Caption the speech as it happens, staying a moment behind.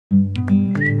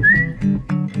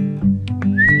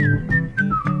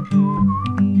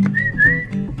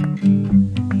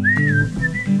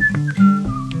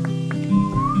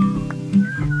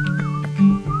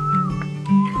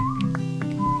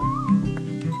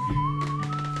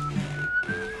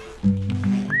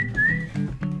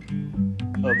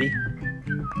recipe.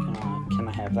 Can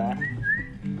I have that?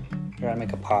 Or I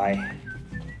make a pie.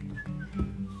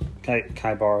 Can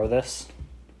I borrow this?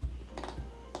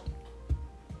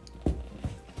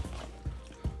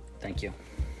 Thank you.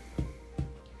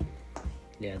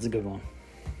 Yeah, it's a good one.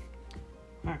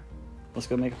 Alright, let's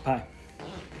go make a pie.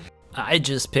 I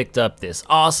just picked up this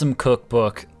awesome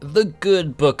cookbook, The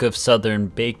Good Book of Southern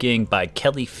Baking by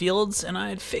Kelly Fields, and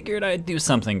I figured I'd do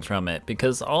something from it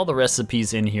because all the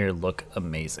recipes in here look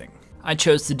amazing. I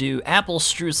chose to do apple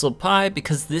streusel pie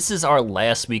because this is our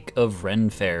last week of Ren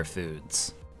Fair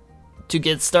foods. To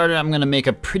get started, I'm gonna make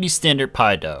a pretty standard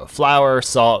pie dough. Flour,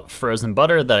 salt, frozen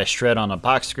butter that I shred on a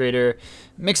box grater,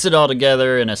 mix it all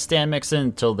together in a stand mixer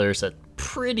until there's a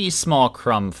pretty small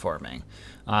crumb forming.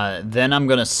 Then I'm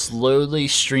gonna slowly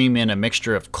stream in a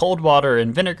mixture of cold water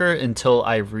and vinegar until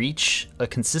I reach a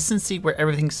consistency where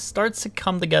everything starts to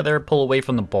come together, pull away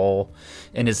from the bowl,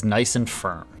 and is nice and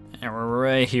firm. And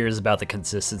right here is about the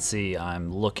consistency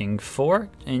I'm looking for,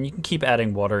 and you can keep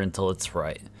adding water until it's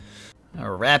right.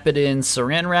 Wrap it in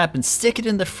saran wrap and stick it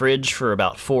in the fridge for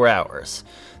about 4 hours.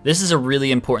 This is a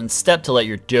really important step to let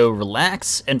your dough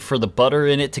relax and for the butter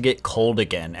in it to get cold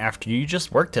again after you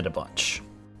just worked it a bunch.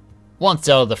 Once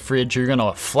out of the fridge, you're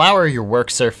gonna flour your work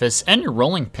surface and your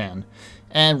rolling pin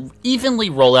and evenly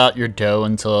roll out your dough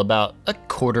until about a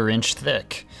 1/4 inch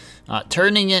thick,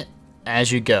 turning it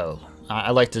as you go.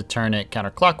 I like to turn it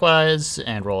counterclockwise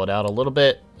and roll it out a little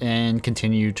bit and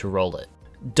continue to roll it.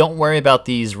 Don't worry about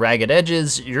these ragged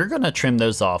edges, you're gonna trim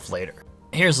those off later.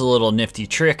 Here's a little nifty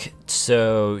trick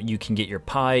so you can get your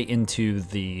pie into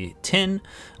the tin.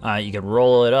 You can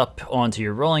roll it up onto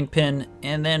your rolling pin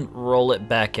and then roll it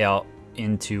back out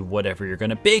into whatever you're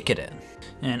gonna bake it in.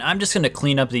 And I'm just gonna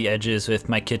clean up the edges with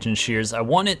my kitchen shears. I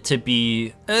want it to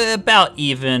be about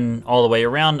even all the way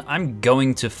around. I'm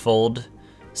going to fold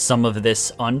some of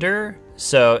this under,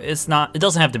 so it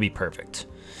doesn't have to be perfect.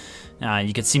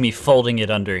 You can see me folding it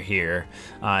under here.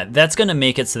 That's gonna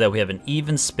make it so that we have an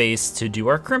even space to do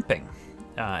our crimping.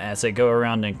 As I go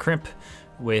around and crimp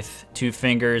with 2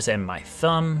 fingers and my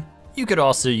thumb, you could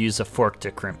also use a fork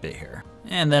to crimp it here.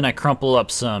 And then I crumple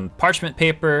up some parchment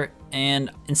paper,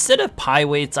 and instead of pie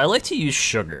weights, I like to use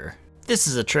sugar. This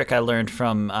is a trick I learned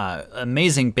from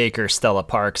amazing baker Stella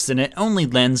Parks, and it only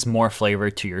lends more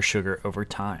flavor to your sugar over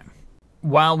time.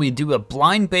 While we do a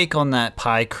blind bake on that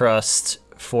pie crust,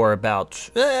 for about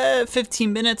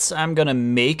 15 minutes, I'm gonna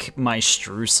make my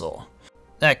streusel.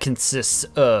 That consists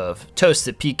of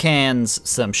toasted pecans,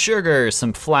 some sugar,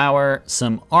 some flour,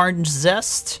 some orange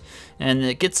zest, and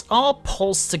it gets all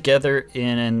pulsed together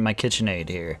in my KitchenAid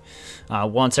here.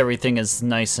 Once everything is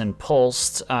nice and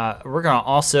pulsed, we're gonna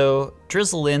also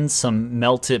drizzle in some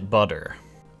melted butter.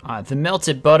 The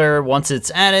melted butter, once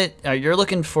it's added, you're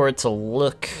looking for it to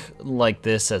look like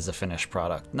this as a finished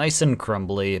product. Nice and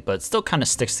crumbly, but still kind of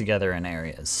sticks together in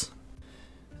areas.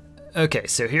 Okay,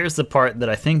 so here's the part that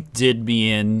I think did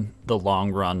me in the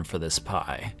long run for this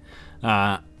pie.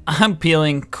 I'm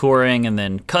peeling, coring, and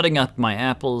then cutting up my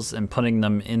apples and putting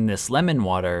them in this lemon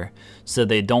water so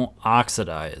they don't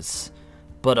oxidize.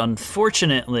 But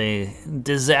unfortunately,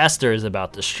 disaster is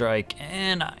about to strike,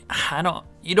 and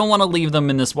you don't want to leave them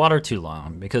in this water too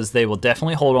long because they will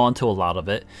definitely hold on to a lot of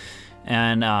it.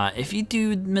 And if you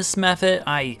do mismeth it,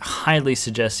 I highly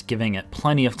suggest giving it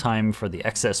plenty of time for the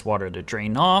excess water to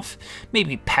drain off.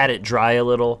 Maybe pat it dry a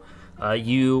little.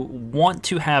 You want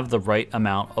to have the right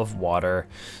amount of water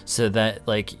so that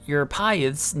your pie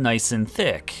is nice and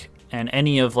thick, and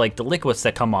any of the liquids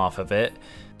that come off of it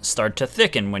start to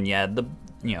thicken when you add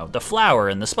the flour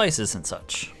and the spices and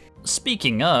such.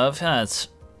 Speaking of, it's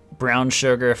brown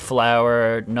sugar,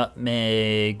 flour,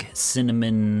 nutmeg,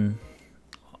 cinnamon.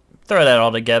 Throw that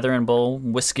all together in a bowl,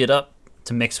 whisk it up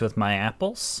to mix with my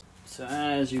apples. So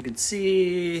as you can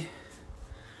see,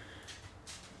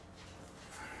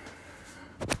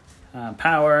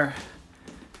 power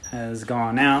has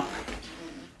gone out.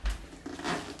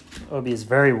 Obi is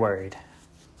very worried.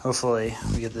 Hopefully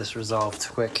we get this resolved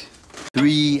quick.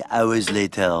 3 hours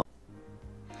later.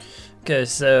 Okay,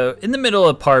 so in the middle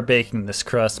of par baking this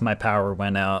crust, my power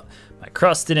went out. My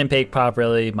crust didn't bake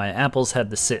properly, my apples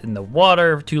had to sit in the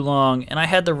water too long, and I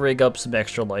had to rig up some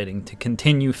extra lighting to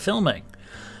continue filming.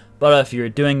 But if you're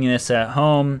doing this at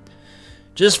home,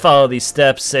 just follow these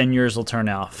steps and yours will turn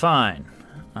out fine.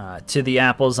 To the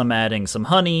apples, I'm adding some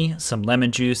honey, some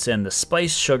lemon juice, and the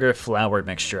spice sugar flour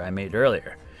mixture I made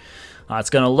earlier. It's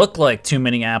going to look like too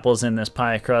many apples in this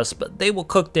pie crust, but they will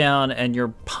cook down and your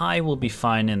pie will be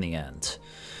fine in the end.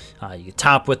 You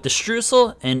top with the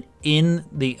streusel, and in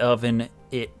the oven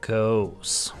it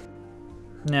goes.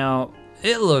 Now,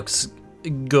 it looks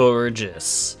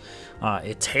gorgeous.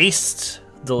 It tastes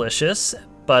delicious,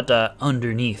 but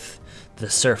underneath the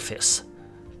surface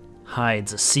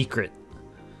hides a secret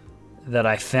that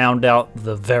I found out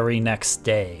the very next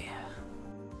day.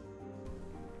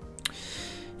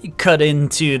 You cut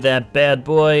into that bad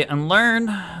boy and learn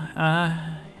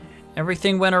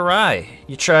everything went awry.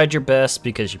 You tried your best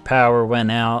because your power went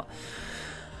out,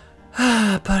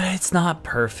 but it's not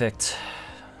perfect.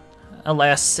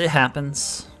 Alas, it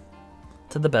happens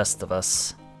to the best of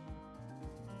us.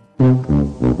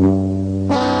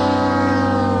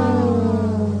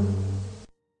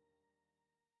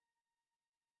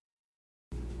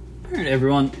 Alright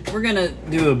everyone, we're gonna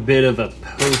do a bit of a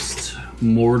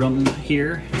post-mortem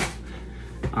here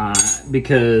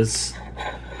because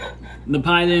the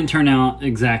pie didn't turn out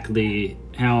exactly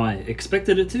how I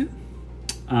expected it to.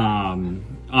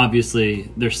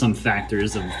 Obviously, there's some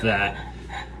factors of that,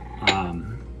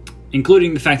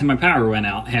 including the fact that my power went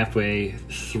out halfway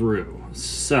through.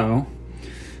 So,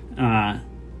 the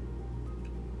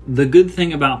good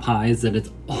thing about pie is that it's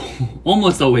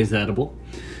almost always edible.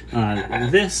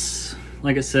 This,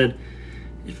 like I said,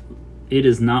 it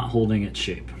is not holding its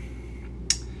shape.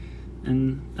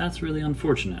 And that's really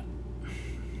unfortunate.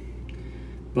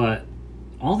 But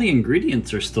all the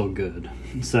ingredients are still good.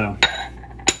 So,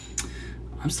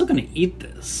 I'm still gonna eat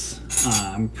this.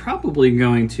 I'm probably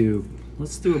going to,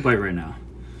 let's do a bite right now.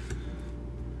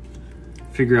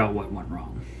 Figure out what went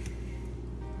wrong.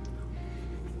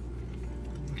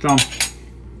 So,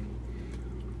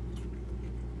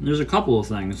 there's a couple of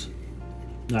things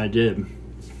that I did.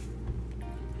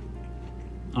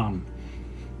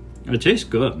 It tastes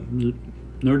good,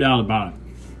 no doubt about it.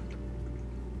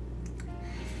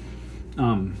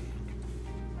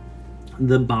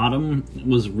 The bottom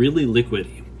was really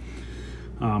liquidy.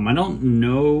 I don't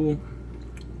know.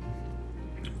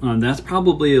 That's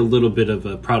probably a little bit of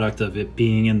a product of it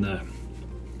being in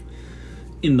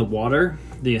the water,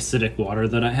 the acidic water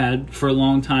that I had for a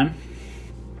long time.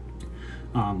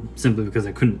 Simply because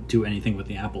I couldn't do anything with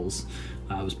the apples.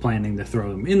 I was planning to throw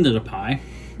them into the pie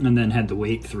and then had to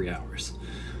wait 3 hours.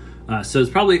 So it's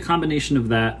probably a combination of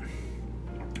that,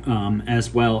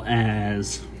 as well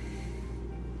as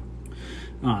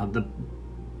the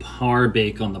par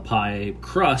bake on the pie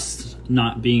crust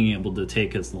not being able to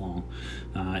take as long.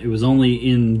 It was only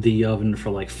in the oven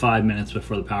for like 5 minutes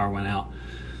before the power went out.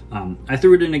 I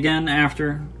threw it in again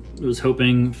after. I was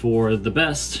hoping for the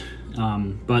best,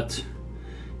 but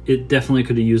it definitely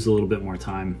could have used a little bit more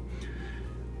time.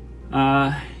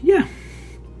 Yeah,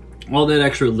 all that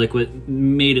extra liquid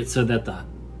made it so that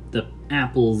the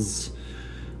apples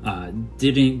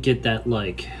didn't get that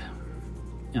like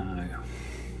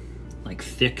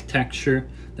thick texture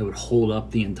that would hold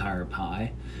up the entire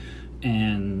pie.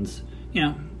 And you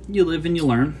know, you live and you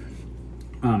learn.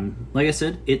 Like I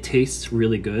said, it tastes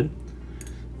really good,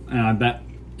 and I bet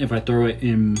if I throw it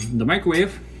in the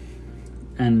microwave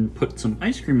and put some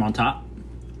ice cream on top,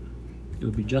 it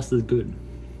would be just as good,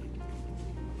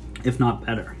 if not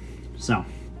better. So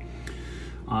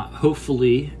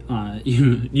hopefully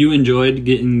you enjoyed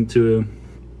getting to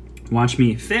watch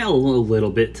me fail a little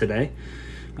bit today.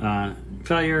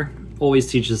 Failure always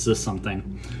teaches us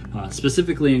something,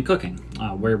 specifically in cooking,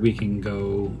 where we can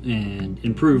go and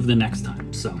improve the next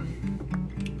time. So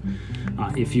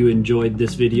if you enjoyed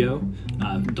this video,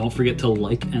 don't forget to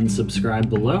like and subscribe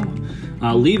below.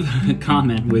 Leave a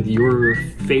comment with your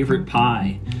favorite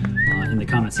pie in the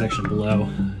comment section below,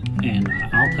 and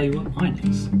I'll tell you what mine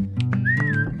is.